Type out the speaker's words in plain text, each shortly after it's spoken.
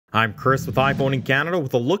I'm Chris with iPhone in Canada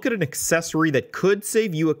with a look at an accessory that could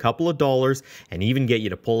save you a couple of dollars and even get you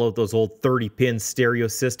to pull out those old 30-pin stereo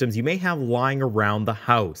systems you may have lying around the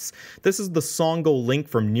house. This is the Songo Link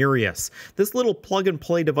from Nyrius. This little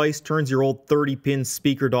plug-and-play device turns your old 30-pin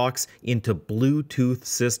speaker docks into Bluetooth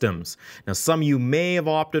systems. Now, some of you may have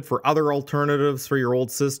opted for other alternatives for your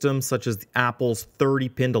old systems, such as Apple's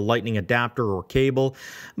 30-pin to lightning adapter or cable,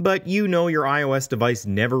 but you know your iOS device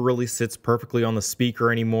never really sits perfectly on the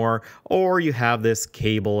speaker anymore, or you have this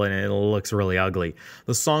cable and it looks really ugly.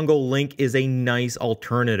 The Songo Link is a nice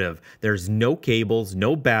alternative. There's no cables,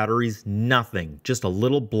 no batteries, nothing, just a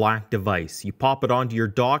little black device. You pop it onto your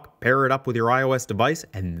dock, pair it up with your iOS device,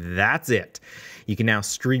 and that's it. You can now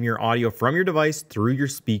stream your audio from your device through your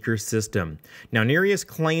speaker system. Now, Nyrius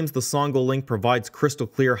claims the Songo Link provides crystal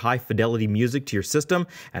clear, high-fidelity music to your system,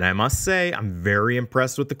 and I must say, I'm very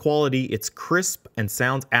impressed with the quality. It's crisp and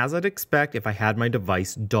sounds as I'd expect if I had my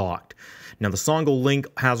device docked. Now, the Songo Link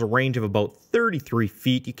has a range of about 33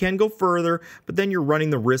 feet. You can go further, but then you're running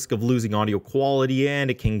the risk of losing audio quality and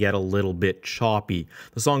it can get a little bit choppy.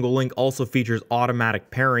 The Songo Link also features automatic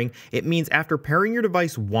pairing. It means after pairing your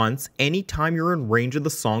device once, anytime you're in range of the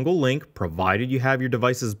Songo Link, provided you have your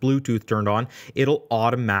device's Bluetooth turned on, it'll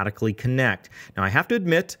automatically connect. Now, I have to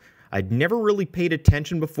admit, I'd never really paid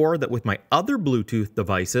attention before that with my other Bluetooth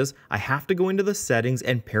devices, I have to go into the settings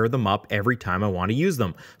and pair them up every time I want to use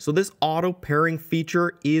them. So this auto pairing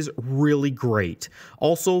feature is really great.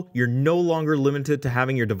 Also, you're no longer limited to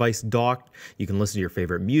having your device docked. You can listen to your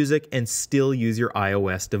favorite music and still use your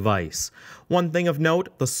iOS device. One thing of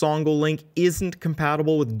note, the Songo Link isn't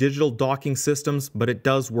compatible with digital docking systems, but it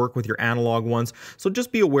does work with your analog ones, so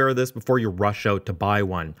just be aware of this before you rush out to buy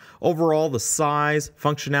one. Overall, the size,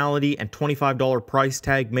 functionality, and $25 price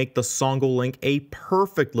tag make the Songo Link a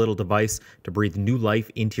perfect little device to breathe new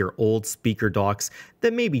life into your old speaker docks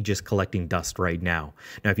that may be just collecting dust right now.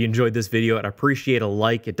 Now, if you enjoyed this video, I'd appreciate a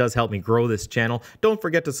like. It does help me grow this channel. Don't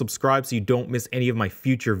forget to subscribe so you don't miss any of my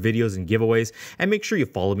future videos and giveaways, and make sure you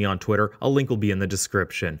follow me on Twitter. A link will be in the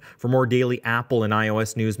description. For more daily Apple and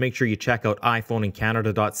iOS news, make sure you check out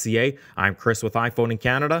iPhoneincanada.ca. I'm Chris with iPhone in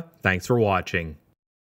Canada. Thanks for watching.